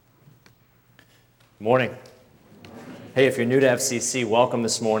Morning. Hey, if you're new to FCC, welcome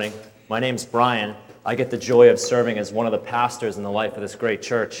this morning. My name's Brian. I get the joy of serving as one of the pastors in the life of this great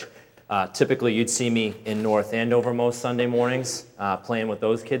church. Typically, you'd see me in North Andover most Sunday mornings, playing with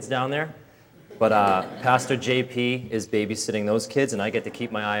those kids down there. But Pastor JP is babysitting those kids, and I get to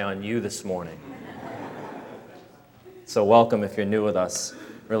keep my eye on you this morning. So welcome if you're new with us.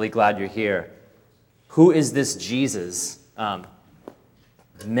 Really glad you're here. Who is this Jesus?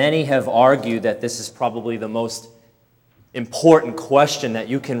 Many have argued that this is probably the most important question that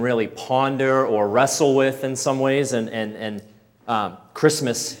you can really ponder or wrestle with in some ways. And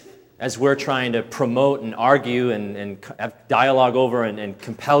Christmas, as we're trying to promote and argue and have dialogue over and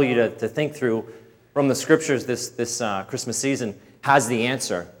compel you to think through from the scriptures this Christmas season, has the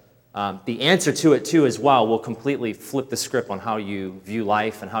answer. The answer to it, too, as well, will completely flip the script on how you view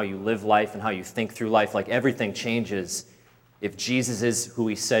life and how you live life and how you think through life. Like everything changes if Jesus is who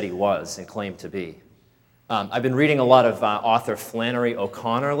he said he was and claimed to be. I've been reading a lot of author Flannery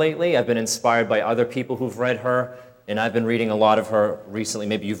O'Connor lately. I've been inspired by other people who've read her, and I've been reading a lot of her recently.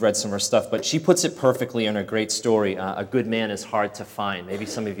 Maybe you've read some of her stuff, but she puts it perfectly in her great story, A Good Man is Hard to Find. Maybe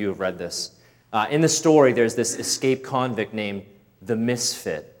some of you have read this. In the story, there's this escaped convict named the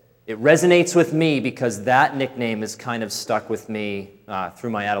Misfit. It resonates with me because that nickname is kind of stuck with me through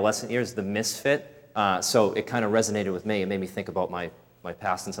my adolescent years, the Misfit. So it kind of resonated with me. It made me think about my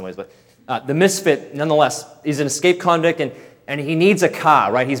past in some ways. But the Misfit, nonetheless, he's an escaped convict, and he needs a car,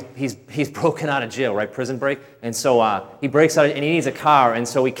 right? He's broken out of jail, right? Prison break. And so he breaks out, and he needs a car, and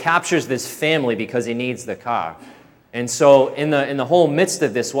so he captures this family because he needs the car. And so in the whole midst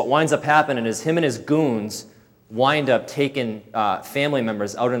of this, what winds up happening is him and his goons wind up taking family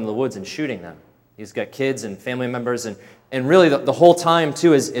members out into the woods and shooting them. He's got kids and family members, and really the whole time,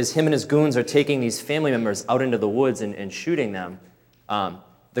 too, as him and his goons are taking these family members out into the woods and shooting them,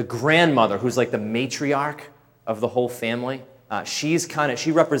 the grandmother, who's like the matriarch of the whole family, she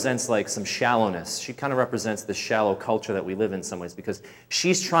represents like some shallowness. She kind of represents the shallow culture that we live in some ways because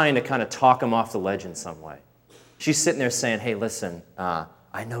she's trying to kind of talk him off the ledge in some way. She's sitting there saying, hey, listen,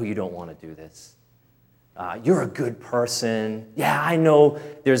 I know you don't want to do this. You're a good person. Yeah, I know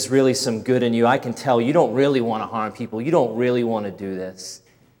there's really some good in you. I can tell you don't really want to harm people. You don't really want to do this.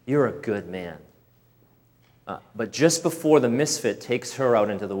 You're a good man. But just before the Misfit takes her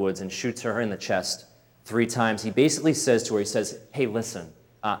out into the woods and shoots her in the chest 3 times, he basically says to her, he says, hey, listen,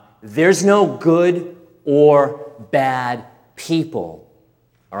 there's no good or bad people.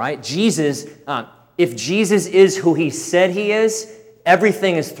 All right? Jesus, if Jesus is who he said he is,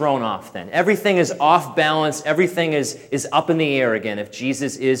 everything is thrown off then. Everything is off balance. Everything is up in the air again if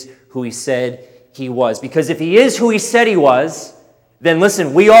Jesus is who he said he was. Because if he is who he said he was, then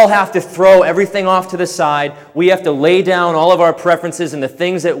listen, we all have to throw everything off to the side. We have to lay down all of our preferences and the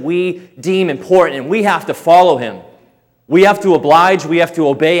things that we deem important, and we have to follow him. We have to oblige, we have to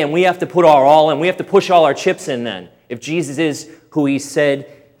obey, and we have to put our all in. We have to push all our chips in then if Jesus is who he said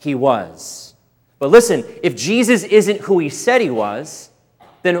he was. But listen, if Jesus isn't who he said he was,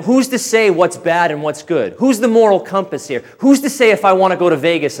 then who's to say what's bad and what's good? Who's the moral compass here? Who's to say if I want to go to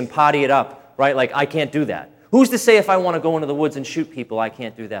Vegas and party it up, right? Like, I can't do that. Who's to say if I want to go into the woods and shoot people, I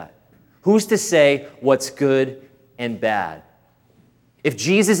can't do that? Who's to say what's good and bad? If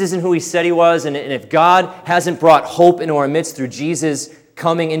Jesus isn't who he said he was, and if God hasn't brought hope into our midst through Jesus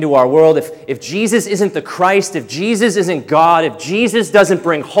coming into our world, if Jesus isn't the Christ, if Jesus isn't God, if Jesus doesn't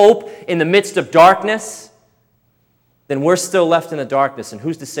bring hope in the midst of darkness, then we're still left in the darkness. And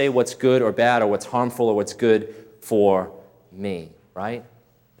who's to say what's good or bad or what's harmful or what's good for me, right?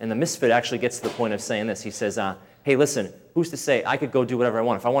 And the Misfit actually gets to the point of saying this. He says, hey, listen, who's to say I could go do whatever I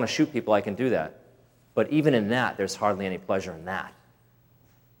want? If I want to shoot people, I can do that. But even in that, there's hardly any pleasure in that.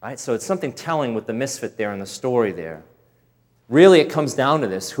 Right? So it's something telling with the Misfit there in the story there. Really, it comes down to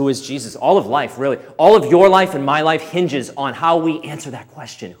this. Who is Jesus? All of life, really. All of your life and my life hinges on how we answer that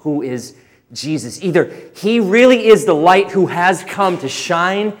question. Who is Jesus? Either he really is the light who has come to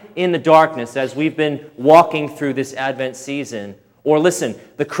shine in the darkness as we've been walking through this Advent season, or listen,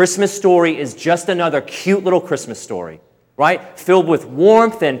 the Christmas story is just another cute little Christmas story, right? Filled with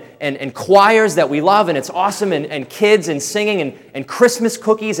warmth and choirs that we love, and it's awesome, and kids and singing and Christmas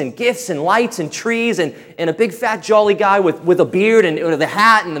cookies and gifts and lights and trees and a big fat jolly guy with a beard and the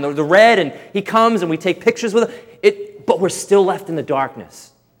hat and the red, and he comes and we take pictures with him. But we're still left in the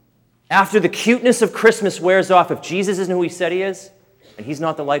darkness. After the cuteness of Christmas wears off, if Jesus isn't who he said he is, and he's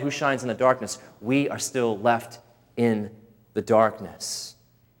not the light who shines in the darkness, we are still left in the darkness.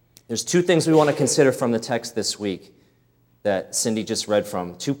 There's 2 things we want to consider from the text this week that Cindy just read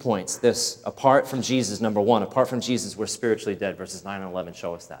from. 2 points. This, apart from Jesus, number 1, apart from Jesus, we're spiritually dead. Verses 9 and 11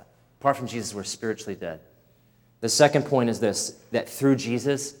 show us that. Apart from Jesus, we're spiritually dead. The second point is this, that through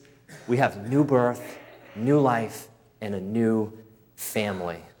Jesus, we have new birth, new life, and a new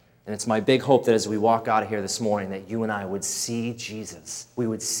family. And it's my big hope that as we walk out of here this morning, that you and I would see Jesus. We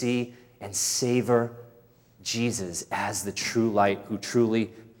would see and savor Jesus as the true light who truly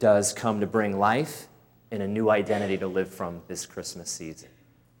does come to bring life and a new identity to live from this Christmas season.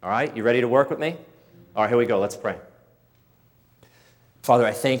 All right, you ready to work with me? All right, here we go. Let's pray. Father,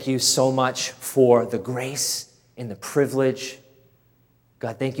 I thank you so much for the grace and the privilege.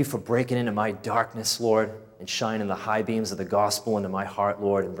 God, thank you for breaking into my darkness, Lord, and shining the high beams of the gospel into my heart,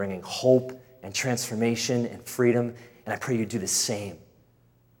 Lord, and bringing hope and transformation and freedom. And I pray you do the same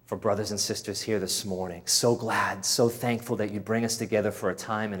for brothers and sisters here this morning. So glad, so thankful that you bring us together for a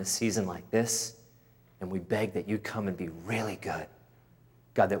time and a season like this. And we beg that you'd come and be really good.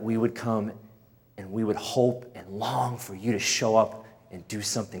 God, that we would come and we would hope and long for you to show up and do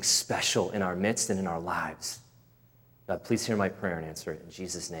something special in our midst and in our lives. God, please hear my prayer and answer it in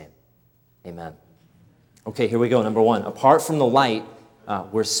Jesus' name. Amen. Okay, here we go. Number one, apart from the light,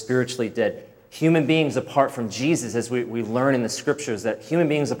 we're spiritually dead. Human beings apart from Jesus, as we learn in the scriptures, that human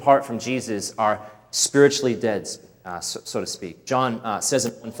beings apart from Jesus are spiritually dead, so to speak. John says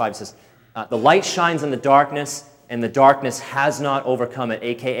in 1:5, says, the light shines in the darkness, and the darkness has not overcome it,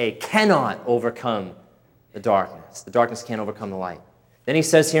 a.k.a. cannot overcome the darkness. The darkness can't overcome the light. Then he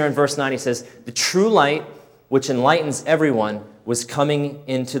says here in verse 9, he says, the true light, which enlightens everyone, was coming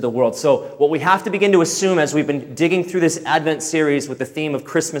into the world. So what we have to begin to assume as we've been digging through this Advent series with the theme of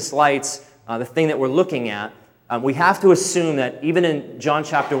Christmas lights, the thing that we're looking at, we have to assume that even in John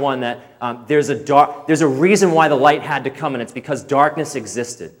chapter 1 that there's a reason why the light had to come, and it's because darkness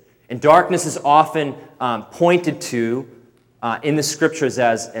existed. And darkness is often pointed to in the scriptures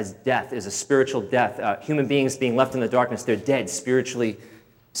as death, as a spiritual death. Human beings being left in the darkness, they're dead, spiritually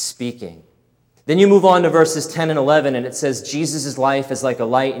speaking. Then you move on to verses 10 and 11, and it says, Jesus' life is like a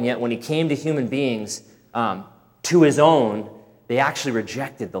light, and yet when he came to human beings, to his own, they actually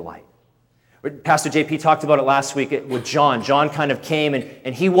rejected the light. Pastor JP talked about it last week with John. John kind of came,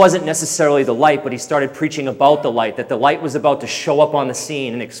 and he wasn't necessarily the light, but he started preaching about the light, that the light was about to show up on the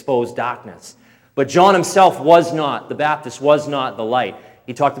scene and expose darkness. But John himself was not, the Baptist was not the light.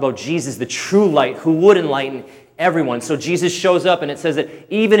 He talked about Jesus, the true light, who would enlighten everyone. So Jesus shows up, and it says that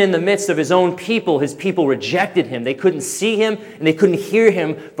even in the midst of his own people, his people rejected him. They couldn't see him, and they couldn't hear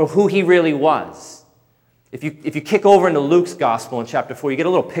him for who he really was. If you kick over into Luke's gospel in chapter 4, you get a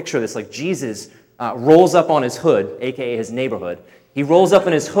little picture of this, like Jesus rolls up on his hood, a.k.a. his neighborhood. He rolls up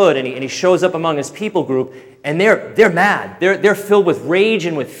in his hood, and he shows up among his people group, and they're mad. They're filled with rage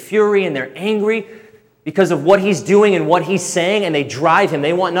and with fury, and they're angry because of what he's doing and what he's saying, and they drive him.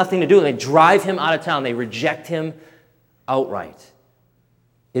 They want nothing to do, and they drive him out of town. They reject him outright.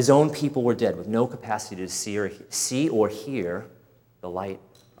 His own people were dead with no capacity to see or hear the light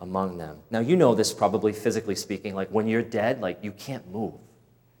among them. Now, you know this probably, physically speaking, like when you're dead, like you can't move.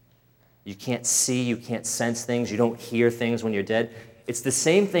 You can't see, you can't sense things, you don't hear things when you're dead. It's the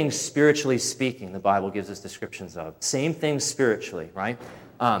same thing spiritually speaking, the Bible gives us descriptions of. Same thing spiritually, right?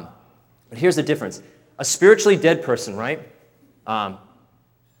 But here's the difference. A spiritually dead person, right,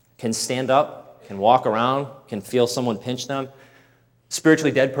 can stand up, can walk around, can feel someone pinch them.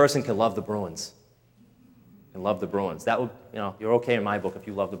 Spiritually dead person can love the Bruins. Can love the Bruins. That would, you're okay in my book if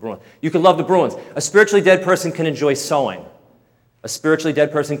you love the Bruins. You can love the Bruins. A spiritually dead person can enjoy sewing. A spiritually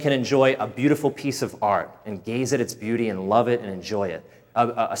dead person can enjoy a beautiful piece of art and gaze at its beauty and love it and enjoy it.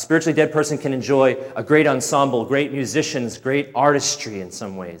 A spiritually dead person can enjoy a great ensemble, great musicians, great artistry in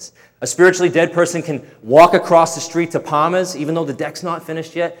some ways. A spiritually dead person can walk across the street to Palmer's, even though the deck's not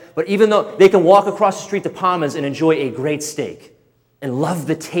finished yet, but even though they can walk across the street to Palmer's and enjoy a great steak and love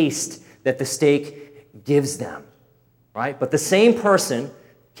the taste that the steak gives them, right? But the same person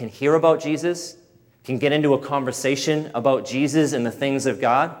can hear about Jesus, can get into a conversation about Jesus and the things of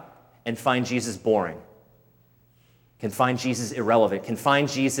God, and find Jesus boring, can find Jesus irrelevant, can find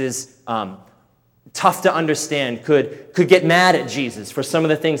Jesus tough to understand, could get mad at Jesus for some of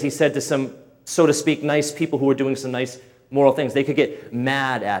the things he said to some, so to speak, nice people who were doing some nice moral things. They could get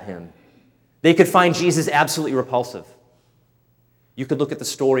mad at him. They could find Jesus absolutely repulsive. You could look at the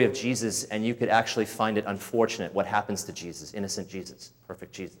story of Jesus and you could actually find it unfortunate what happens to Jesus, innocent Jesus,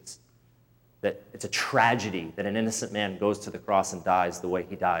 perfect Jesus. That it's a tragedy that an innocent man goes to the cross and dies the way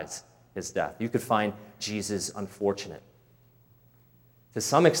he dies, his death. You could find Jesus unfortunate. To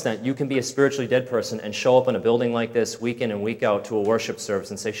some extent, you can be a spiritually dead person and show up in a building like this week in and week out to a worship service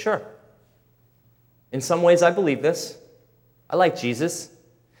and say, sure, in some ways I believe this. I like Jesus.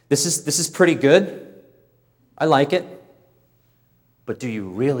 This is pretty good. I like it. But do you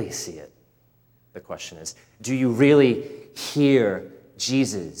really see it? The question is, do you really hear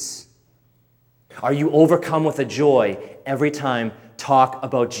Jesus? Are you overcome with a joy every time talk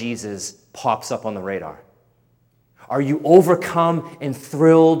about Jesus pops up on the radar? Are you overcome and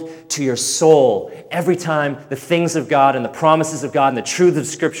thrilled to your soul every time the things of God and the promises of God and the truths of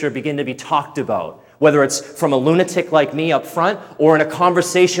Scripture begin to be talked about? Whether it's from a lunatic like me up front or in a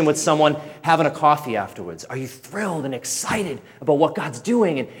conversation with someone having a coffee afterwards. Are you thrilled and excited about what God's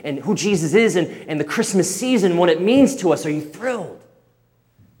doing and who Jesus is and the Christmas season, what it means to us? Are you thrilled?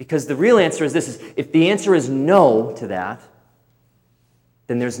 Because the real answer is this, if the answer is no to that,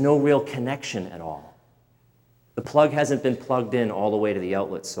 then there's no real connection at all. The plug hasn't been plugged in all the way to the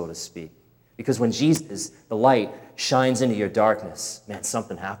outlet, so to speak. Because when Jesus, the light, shines into your darkness, man,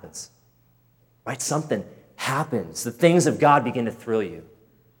 something happens. Right? Something happens. The things of God begin to thrill you.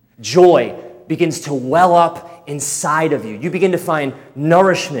 Joy begins to well up inside of you. You begin to find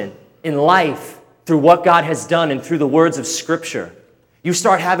nourishment in life through what God has done and through the words of Scripture. You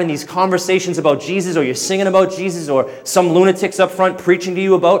start having these conversations about Jesus, or you're singing about Jesus, or some lunatics up front preaching to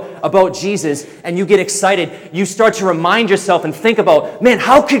you about Jesus, and you get excited. You start to remind yourself and think about, man,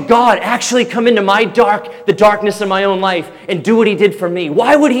 how could God actually come into the darkness of my own life and do what he did for me?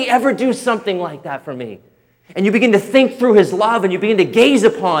 Why would he ever do something like that for me? And you begin to think through his love, and you begin to gaze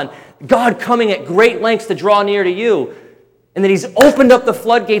upon God coming at great lengths to draw near to you, and that he's opened up the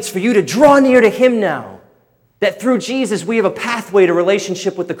floodgates for you to draw near to him now. That through Jesus, we have a pathway to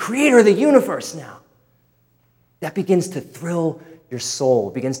relationship with the creator of the universe now. That begins to thrill your soul,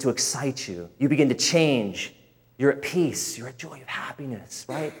 begins to excite you. You begin to change. You're at peace. You're at joy of happiness,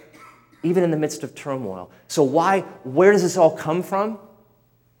 right? Even in the midst of turmoil. So where does this all come from?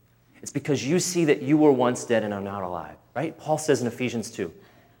 It's because you see that you were once dead and are now alive, right? Paul says in Ephesians 2,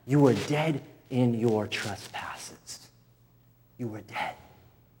 you were dead in your trespasses. You were dead.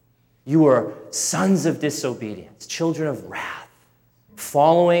 You were sons of disobedience, children of wrath,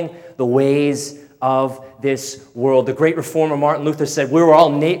 following the ways of this world. The great reformer Martin Luther said,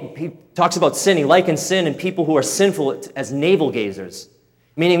 he talks about sin. He likens sin and people who are sinful as navel gazers.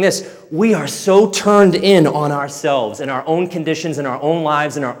 Meaning this, we are so turned in on ourselves and our own conditions and our own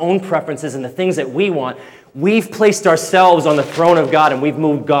lives and our own preferences and the things that we want. We've placed ourselves on the throne of God and we've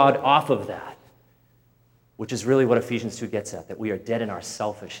moved God off of that. Which is really what Ephesians 2 gets at, that we are dead in our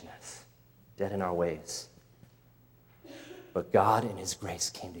selfishness, dead in our ways. But God in his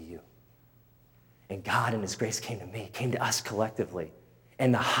grace came to you. And God in his grace came to me, came to us collectively.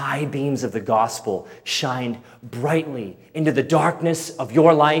 And the high beams of the gospel shined brightly into the darkness of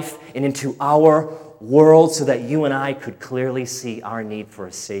your life and into our world so that you and I could clearly see our need for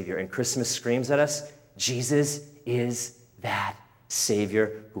a Savior. And Christmas screams at us, Jesus is that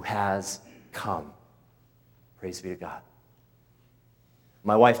Savior who has come. Praise be to God.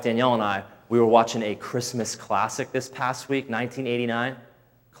 My wife Danielle and I, we were watching a Christmas classic this past week, 1989,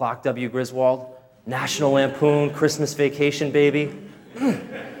 Clark W. Griswold, National Lampoon, Christmas Vacation, baby.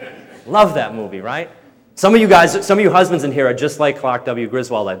 Love that movie, right? Some of you husbands in here are just like Clark W.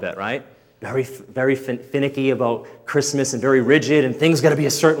 Griswold, I bet, right? Very, very finicky about Christmas and very rigid, and things got to be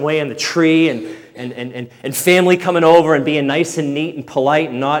a certain way in the tree, and family coming over and being nice and neat and polite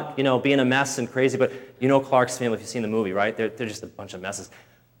and not, being a mess and crazy. But you know Clark's family, if you've seen the movie, right? They're just a bunch of messes.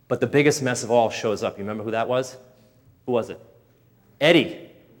 But the biggest mess of all shows up. You remember who that was? Who was it? Eddie.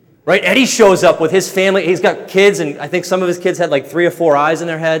 Right? Eddie shows up with his family. He's got kids, and I think some of his kids had like 3 or 4 eyes in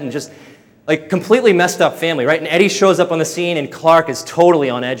their head, and just like completely messed up family, right? And Eddie shows up on the scene, and Clark is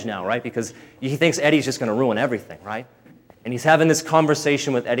totally on edge now, right? Because he thinks Eddie's just going to ruin everything, right? And he's having this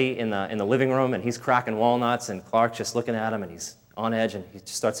conversation with Eddie in the living room, and he's cracking walnuts, and Clark's just looking at him, and he's on edge, and he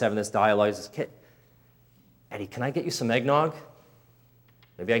just starts having this dialogue. He says, Eddie, can I get you some eggnog?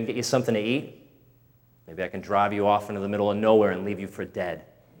 Maybe I can get you something to eat. Maybe I can drive you off into the middle of nowhere and leave you for dead,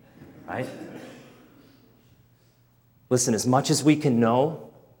 right? Listen, as much as we can know,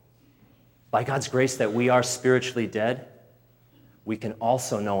 by God's grace, that we are spiritually dead, we can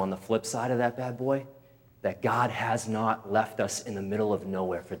also know on the flip side of that bad boy that God has not left us in the middle of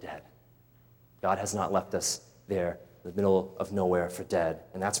nowhere for dead. God has not left us there in the middle of nowhere for dead.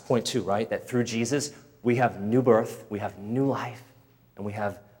 And that's point 2, right? That through Jesus, we have new birth, we have new life, and we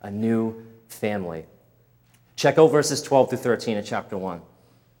have a new family. Check out verses 12 through 13 in chapter 1.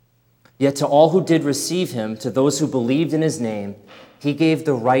 Yet to all who did receive him, to those who believed in his name, he gave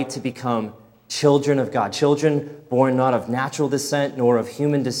the right to become children of God. Children born not of natural descent, nor of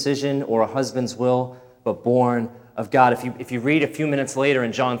human decision or a husband's will, but born of God. If you read a few minutes later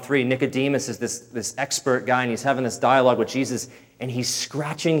in John 3, Nicodemus is this expert guy, and he's having this dialogue with Jesus, and he's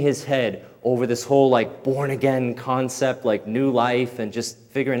scratching his head over this whole like born-again concept, like new life, and just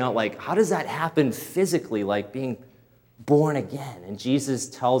figuring out like, how does that happen physically, like being born again? And Jesus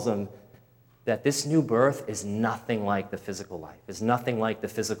tells him that this new birth is nothing like the physical life, is nothing like the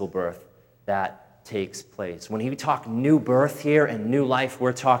physical birth that takes place. When we talk new birth here and new life,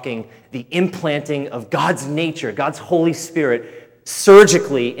 we're talking the implanting of God's nature, God's Holy Spirit,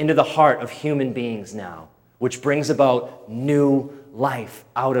 surgically into the heart of human beings now, which brings about new life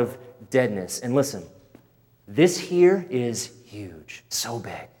out of deadness. And listen, this here is huge, so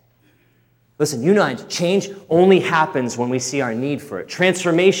big. Listen, you know, change only happens when we see our need for it.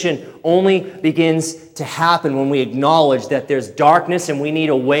 Transformation only begins to happen when we acknowledge that there's darkness and we need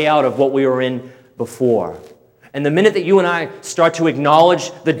a way out of what we were in before. And the minute that you and I start to acknowledge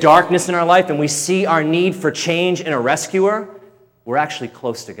the darkness in our life and we see our need for change and a rescuer, we're actually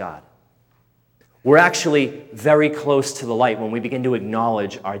close to God. We're actually very close to the light when we begin to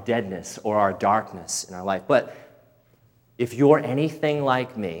acknowledge our deadness or our darkness in our life. But if you're anything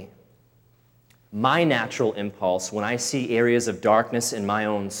like me, my natural impulse when I see areas of darkness in my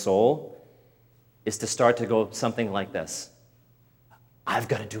own soul is to start to go something like this. I've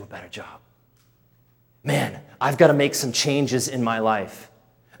got to do a better job. Man, I've got to make some changes in my life.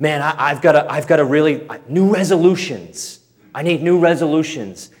 Man, I've got to really, new resolutions. I need new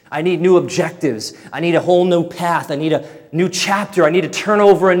resolutions. I need new objectives. I need a whole new path. I need a new chapter. I need to turn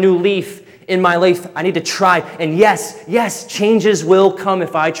over a new leaf in my life. I need to try. And yes, changes will come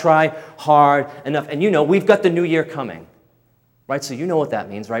if I try hard enough. And you know, we've got the new year coming, right? So you know what that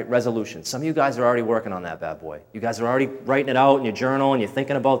means, right? Resolutions. Some of you guys are already working on that bad boy. You guys are already writing it out in your journal and you're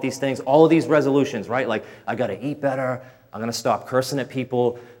thinking about these things, all of these resolutions, right? Like, I got to eat better. I'm going to stop cursing at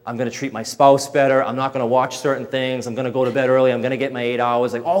people. I'm going to treat my spouse better. I'm not going to watch certain things. I'm going to go to bed early. I'm going to get my 8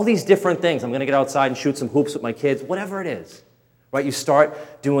 hours. Like all these different things. I'm going to get outside and shoot some hoops with my kids, whatever it is, right? You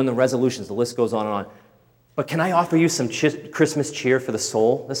start doing the resolutions. The list goes on and on. But can I offer you some Christmas cheer for the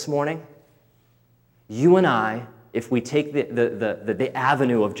soul this morning? You and I, if we take the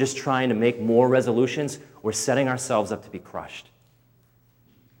avenue of just trying to make more resolutions, we're setting ourselves up to be crushed.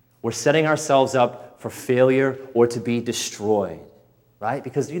 We're setting ourselves up for failure or to be destroyed, right?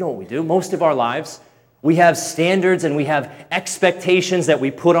 Because you know what we do. Most of our lives, we have standards and we have expectations that we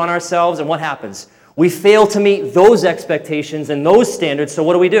put on ourselves, and what happens? We fail to meet those expectations and those standards, so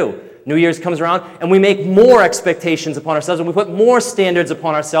what do? New Year's comes around, and we make more expectations upon ourselves, and we put more standards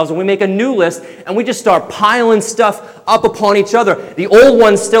upon ourselves, and we make a new list, and we just start piling stuff up upon each other. The old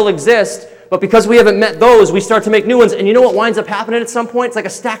ones still exist, but because we haven't met those, we start to make new ones, and you know what winds up happening at some point? It's like a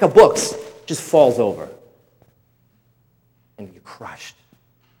stack of books just falls over, and you're crushed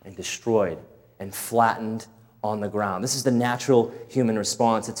and destroyed and flattened on the ground. This is the natural human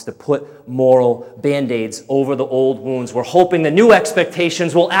response. It's to put moral Band-Aids over the old wounds. We're hoping the new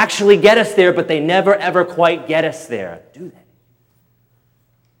expectations will actually get us there, but they never, ever quite get us there, do they?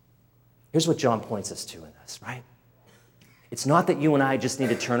 Here's what John points us to in this, right? It's not that you and I just need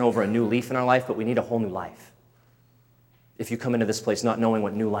to turn over a new leaf in our life, but we need a whole new life. If you come into this place not knowing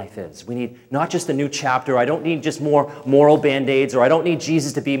what new life is. We need not just a new chapter. I don't need just more moral Band-Aids, or I don't need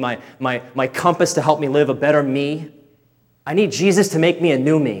Jesus to be my compass to help me live a better me. I need Jesus to make me a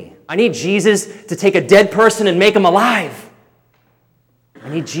new me. I need Jesus to take a dead person and make him alive. I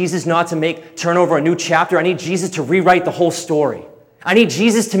need Jesus not to turn over a new chapter. I need Jesus to rewrite the whole story. I need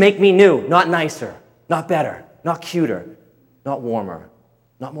Jesus to make me new, not nicer, not better, not cuter, not warmer,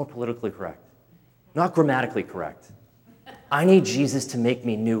 not more politically correct, not grammatically correct. I need Jesus to make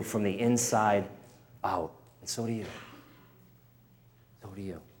me new from the inside out. And so do you. So do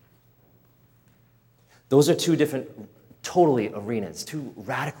you. Those are two different, totally arenas, two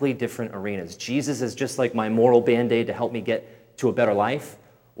radically different arenas. Jesus is just like my moral Band-Aid to help me get to a better life,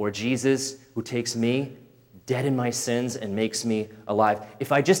 or Jesus who takes me, dead in my sins, and makes me alive.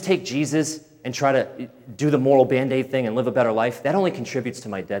 If I just take Jesus and try to do the moral Band-Aid thing and live a better life, that only contributes to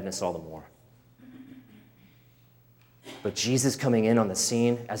my deadness all the more. But Jesus coming in on the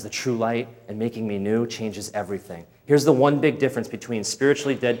scene as the true light and making me new changes everything. Here's the one big difference between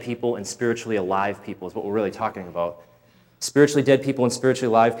spiritually dead people and spiritually alive people is what we're really talking about. Spiritually dead people and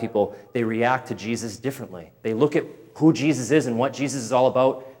spiritually alive people, they react to Jesus differently. They look at who Jesus is and what Jesus is all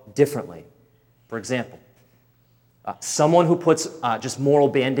about differently. For example, someone who puts just moral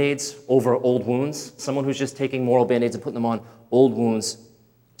Band-Aids over old wounds, someone who's just taking moral Band-Aids and putting them on old wounds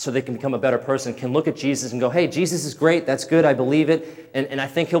so they can become a better person, can look at Jesus and go, hey, Jesus is great, that's good, I believe it, and I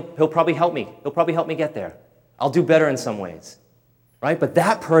think he'll probably help me. He'll probably help me get there. I'll do better in some ways. right? But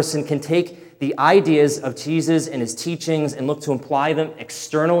that person can take the ideas of Jesus and his teachings and look to apply them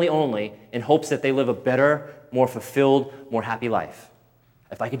externally only in hopes that they live a better, more fulfilled, more happy life.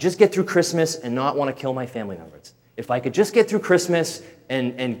 If I could just get through Christmas and not want to kill my family members. If I could just get through Christmas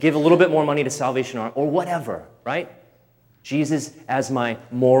and give a little bit more money to Salvation Army or whatever, right? Jesus as my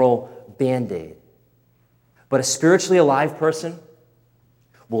moral Band-Aid. But a spiritually alive person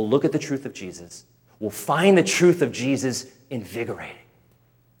will look at the truth of Jesus, will find the truth of Jesus invigorating,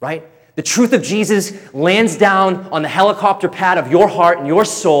 right? The truth of Jesus lands down on the helicopter pad of your heart and your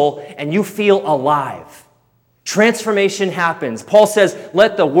soul, and you feel alive. Transformation happens. Paul says,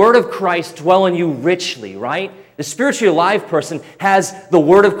 let the word of Christ dwell in you richly, right? The spiritually alive person has the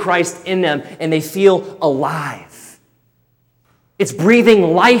word of Christ in them, and they feel alive. It's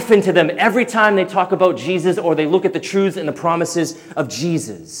breathing life into them every time they talk about Jesus or they look at the truths and the promises of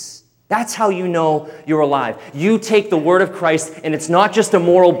Jesus. That's how you know you're alive. You take the word of Christ, and it's not just a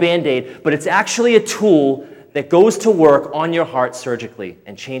moral Band-Aid, but it's actually a tool that goes to work on your heart surgically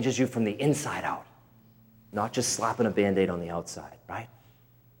and changes you from the inside out, not just slapping a Band-Aid on the outside, right?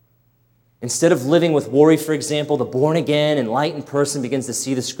 Instead of living with worry, for example, the born-again, enlightened person begins to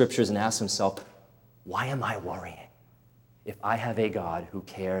see the scriptures and ask himself, why am I worrying if I have a God who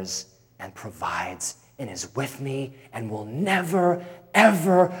cares and provides and is with me and will never,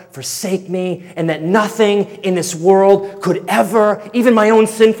 ever forsake me, and that nothing in this world could ever, even my own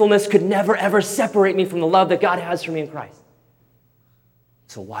sinfulness, could never, ever separate me from the love that God has for me in Christ?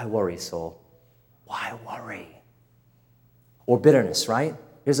 So why worry, soul? Why worry? Or bitterness, right?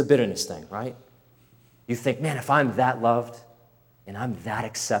 Here's a bitterness thing, right? You think, man, if I'm that loved and I'm that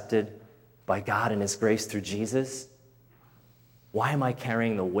accepted by God and his grace through Jesus, why am I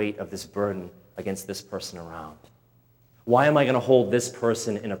carrying the weight of this burden against this person around? Why am I going to hold this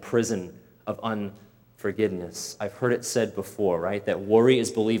person in a prison of unforgiveness? I've heard it said before, right? That worry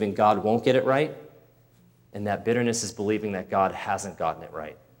is believing God won't get it right, and that bitterness is believing that God hasn't gotten it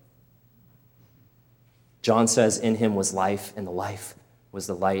right. John says, in him was life, and the life was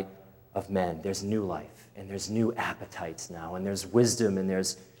the light of men. There's new life, and there's new appetites now, and there's wisdom, and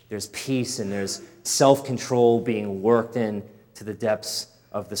there's peace, and there's self-control being worked in to the depths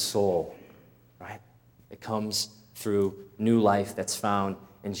of the soul, right? It comes through new life that's found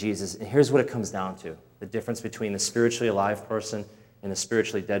in Jesus. And here's what it comes down to, the difference between the spiritually alive person and the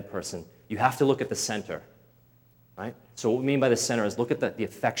spiritually dead person. You have to look at the center, right? So what we mean by the center is look at the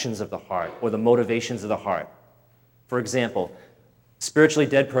affections of the heart or the motivations of the heart. For example, spiritually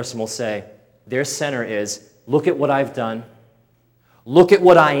dead person will say, their center is, look at what I've done, look at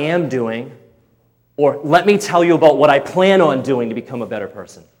what I am doing, or let me tell you about what I plan on doing to become a better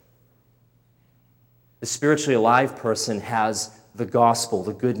person. The spiritually alive person has the gospel,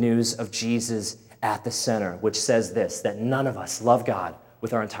 the good news of Jesus at the center, which says this, that none of us love God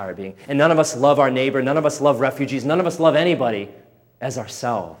with our entire being, and none of us love our neighbor, none of us love refugees, none of us love anybody as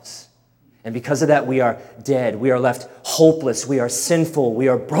ourselves. And because of that, we are dead. We are left hopeless. We are sinful. We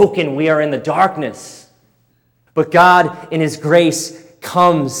are broken. We are in the darkness. But God, in his grace,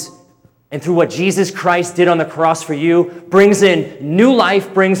 comes, and through what Jesus Christ did on the cross for you, brings in new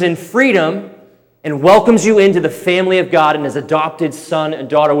life, brings in freedom, and welcomes you into the family of God and his adopted son and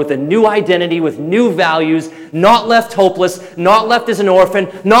daughter with a new identity, with new values, not left hopeless, not left as an orphan,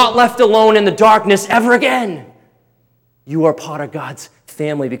 not left alone in the darkness ever again. You are part of God's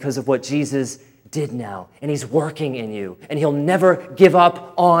family because of what Jesus did now, and he's working in you, and he'll never give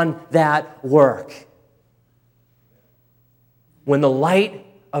up on that work. When the light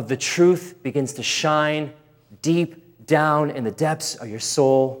of the truth begins to shine deep down in the depths of your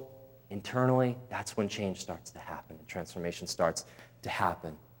soul, internally, that's when change starts to happen and transformation starts to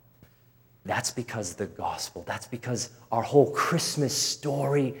happen. That's because of the gospel. That's because our whole Christmas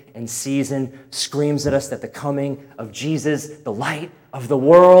story and season screams at us that the coming of Jesus, the light of the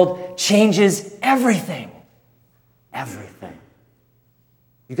world, changes everything. Everything.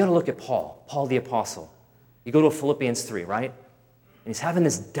 You got to look at Paul the apostle. You go to Philippians 3, right? And he's having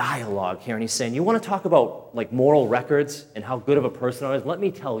this dialogue here, and he's saying, you want to talk about like moral records and how good of a person I was? Let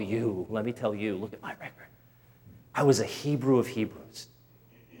me tell you, look at my record. I was a Hebrew of Hebrews,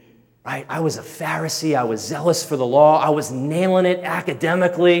 right? I was a Pharisee. I was zealous for the law. I was nailing it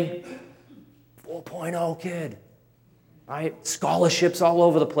academically. 4.0 kid, right? Scholarships all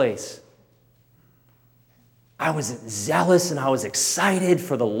over the place. I was zealous and I was excited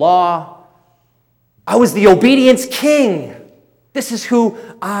for the law. I was the obedience king. This is who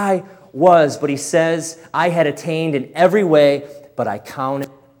I was. But he says, I had attained in every way, but I count it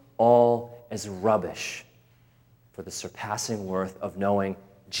all as rubbish for the surpassing worth of knowing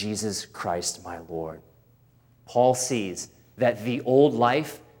Jesus Christ, my Lord. Paul sees that the old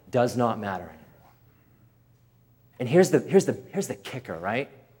life does not matter anymore. And here's the kicker, right?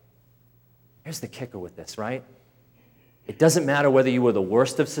 Here's the kicker with this, right? It doesn't matter whether you were the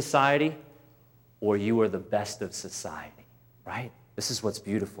worst of society or you were the best of society, right? This is what's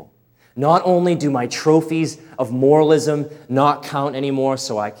beautiful. Not only do my trophies of moralism not count anymore,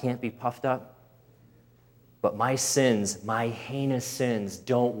 so I can't be puffed up, but my sins, my heinous sins,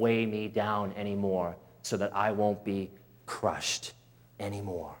 don't weigh me down anymore so that I won't be crushed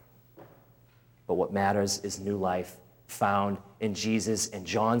anymore. But what matters is new life found in Jesus. And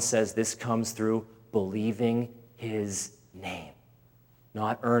John says this comes through believing his name.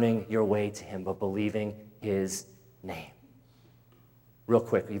 Not earning your way to him, but believing his name. Real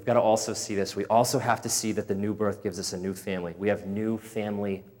quick, you've got to also see this. We also have to see that the new birth gives us a new family. We have new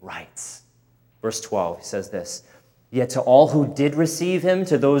family rights. Verse 12, he says this, "Yet to all who did receive him,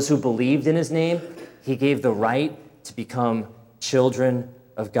 to those who believed in his name, he gave the right to become children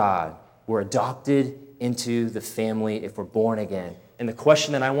of God." We're adopted into the family if we're born again. And the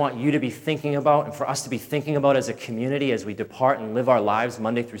question that I want you to be thinking about, and for us to be thinking about as a community as we depart and live our lives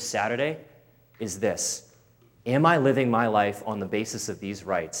Monday through Saturday, is this. Am I living my life on the basis of these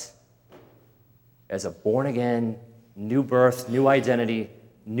rights? As a born-again, new birth, new identity,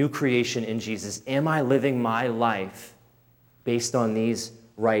 new creation in Jesus, am I living my life based on these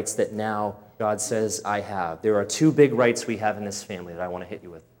rights that now God says I have? There are two big rights we have in this family that I want to hit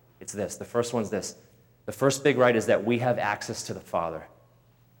you with. It's this. The first one's this. The first big right is that we have access to the Father.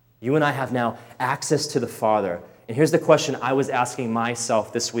 You and I have now access to the Father. And here's the question I was asking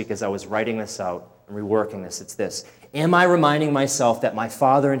myself this week as I was writing this out and reworking this. It's this. Am I reminding myself that my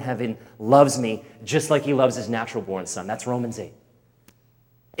Father in heaven loves me just like he loves his natural-born son? That's Romans 8.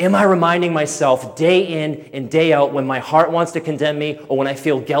 Am I reminding myself day in and day out when my heart wants to condemn me or when I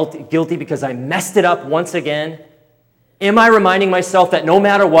feel guilty because I messed it up once again? Am I reminding myself that no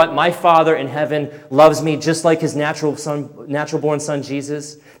matter what, my Father in heaven loves me just like his natural-born son,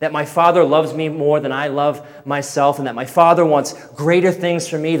 Jesus? That my Father loves me more than I love myself, and that my Father wants greater things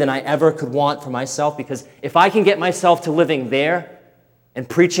for me than I ever could want for myself? Because if I can get myself to living there and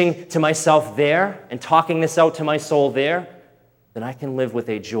preaching to myself there and talking this out to my soul there, then I can live with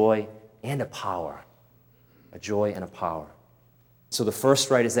a joy and a power. A joy and a power. So the first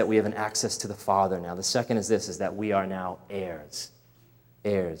right is that we have an access to the Father now. The second is this, is that we are now heirs.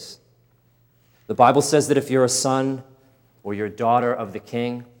 Heirs. The Bible says that if you're a son or you're a daughter of the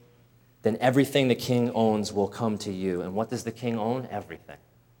king, then everything the king owns will come to you. And what does the king own? Everything.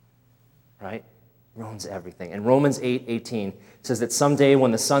 Right? He owns everything. And Romans 8:18 says that someday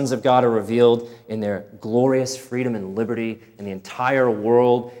when the sons of God are revealed in their glorious freedom and liberty, and the entire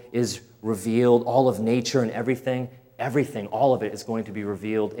world is revealed, all of nature and everything, all of it is going to be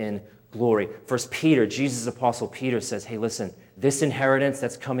revealed in glory. First Peter, Jesus' apostle Peter says, hey, listen, this inheritance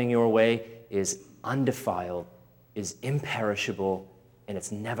that's coming your way is undefiled, is imperishable, and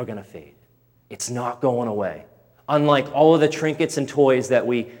it's never going to fade. It's not going away. Unlike all of the trinkets and toys that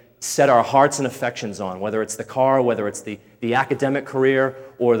we set our hearts and affections on, whether it's the car, whether it's the academic career,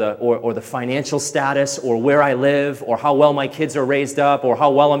 or the financial status, or where I live, or how well my kids are raised up, or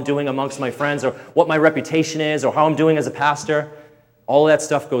how well I'm doing amongst my friends, or what my reputation is, or how I'm doing as a pastor. All of that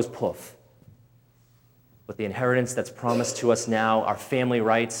stuff goes poof. But the inheritance that's promised to us now, our family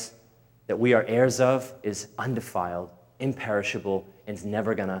rights that we are heirs of, is undefiled, imperishable, and is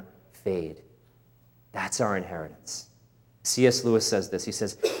never going to fade. That's our inheritance. C.S. Lewis says this. He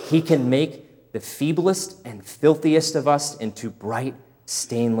says, he can make the feeblest and filthiest of us into bright,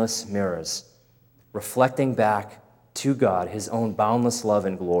 stainless mirrors, reflecting back to God his own boundless love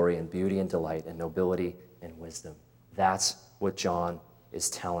and glory and beauty and delight and nobility and wisdom. That's what John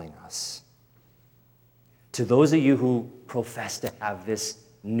is telling us. To those of you who profess to have this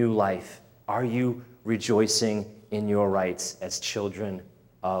new life, are you rejoicing in your rights as children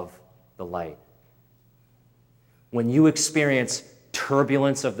of the light? When you experience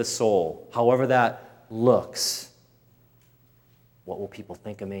turbulence of the soul, however that looks, what will people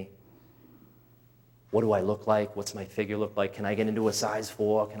think of me? What do I look like? What's my figure look like? Can I get into a size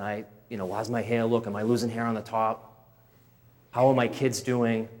 4? Can I, how's my hair look? Am I losing hair on the top? How are my kids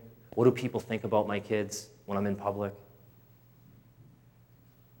doing? What do people think about my kids when I'm in public?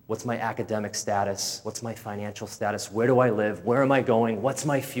 What's my academic status? What's my financial status? Where do I live? Where am I going? What's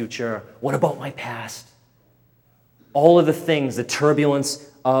my future? What about my past? All of the things, the turbulence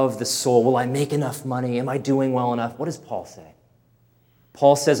of the soul. Will I make enough money? Am I doing well enough? What does Paul say?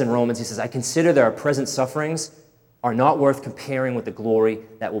 Paul says in Romans, he says, I consider that our present sufferings are not worth comparing with the glory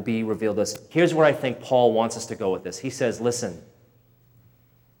that will be revealed to us. Here's where I think Paul wants us to go with this. He says, listen,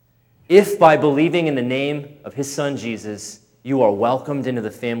 if by believing in the name of his son Jesus, you are welcomed into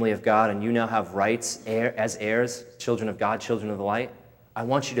the family of God and you now have rights as heirs, children of God, children of the light, I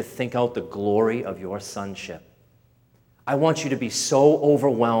want you to think out the glory of your sonship. I want you to be so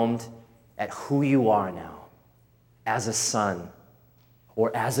overwhelmed at who you are now as a son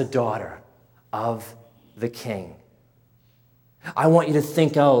or as a daughter of the King. I want you to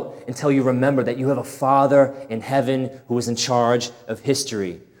think out until you remember that you have a Father in heaven who is in charge of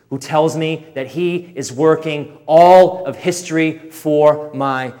history, who tells me that He is working all of history for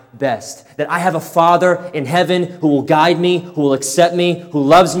my best. That I have a Father in heaven who will guide me, who will accept me, who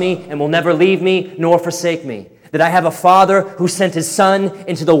loves me, and will never leave me nor forsake me. That I have a Father who sent His Son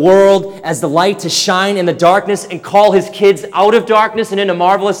into the world as the light to shine in the darkness and call His kids out of darkness and into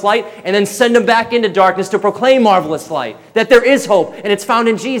marvelous light, and then send them back into darkness to proclaim marvelous light. That there is hope, and it's found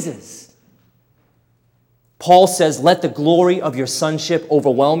in Jesus. Paul says, let the glory of your sonship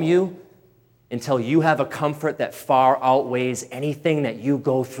overwhelm you until you have a comfort that far outweighs anything that you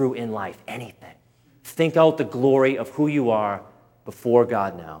go through in life. Anything. Think out the glory of who you are before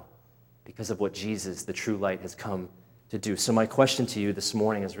God now, because of what Jesus, the true light, has come to do. So my question to you this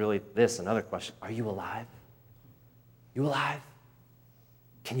morning is really this, another question. Are you alive? You alive?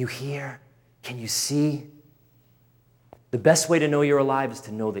 Can you hear? Can you see? The best way to know you're alive is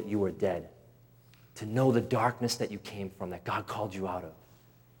to know that you are dead. To know the darkness that you came from, that God called you out of.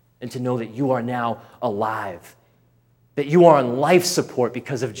 And to know that you are now alive. That you are on life support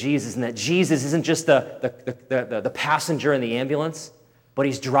because of Jesus, and that Jesus isn't just the passenger in the ambulance, but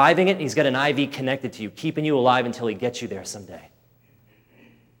He's driving it, and He's got an IV connected to you, keeping you alive until He gets you there someday.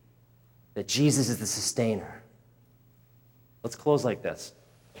 That Jesus is the sustainer. Let's close like this.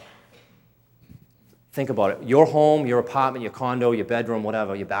 Think about it. Your home, your apartment, your condo, your bedroom,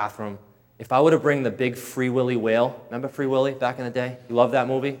 whatever, your bathroom. If I were to bring the big Free Willy whale, remember Free Willy back in the day? You loved that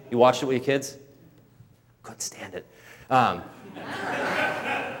movie? You watched it with your kids? Couldn't stand it.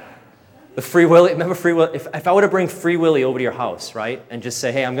 The Free Willy, remember Free Willy? If I were to bring Free Willy over to your house, right, and just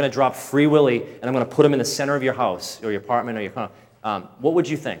say, hey, I'm going to drop Free Willy, and I'm going to put him in the center of your house, or your apartment, or your condo, what would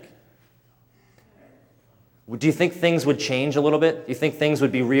you think? Do you think things would change a little bit? Do you think things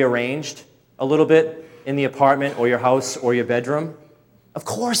would be rearranged a little bit in the apartment, or your house, or your bedroom? Of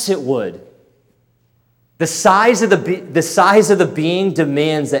course it would. The size of the being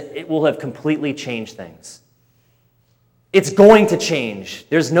demands that it will have completely changed things. It's going to change.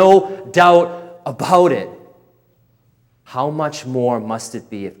 There's no doubt about it. How much more must it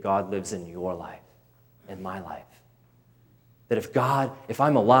be if God lives in your life, in my life? That if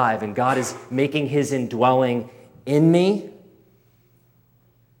I'm alive and God is making His indwelling in me,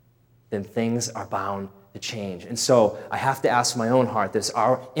 then things are bound to change. And so I have to ask my own heart this,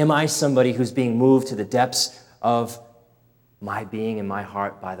 am I somebody who's being moved to the depths of my being and my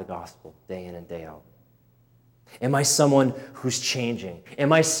heart by the gospel day in and day out? Am I someone who's changing?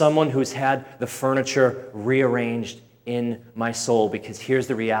 Am I someone who's had the furniture rearranged in my soul? Because here's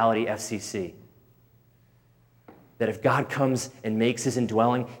the reality, FCC, that if God comes and makes His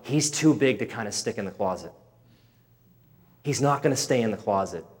indwelling, He's too big to kind of stick in the closet. He's not going to stay in the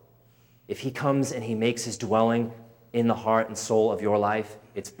closet. If He comes and He makes His dwelling in the heart and soul of your life,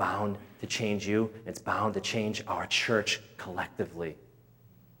 it's bound to change you. It's bound to change our church collectively.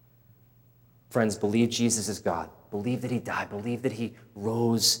 Friends, believe Jesus is God. Believe that He died. Believe that He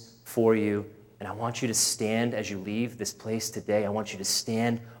rose for you. And I want you to stand as you leave this place today. I want you to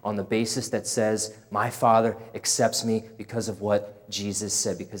stand on the basis that says, my Father accepts me because of what Jesus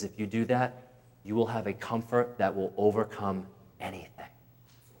said. Because if you do that, you will have a comfort that will overcome anything.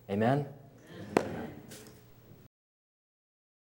 Amen?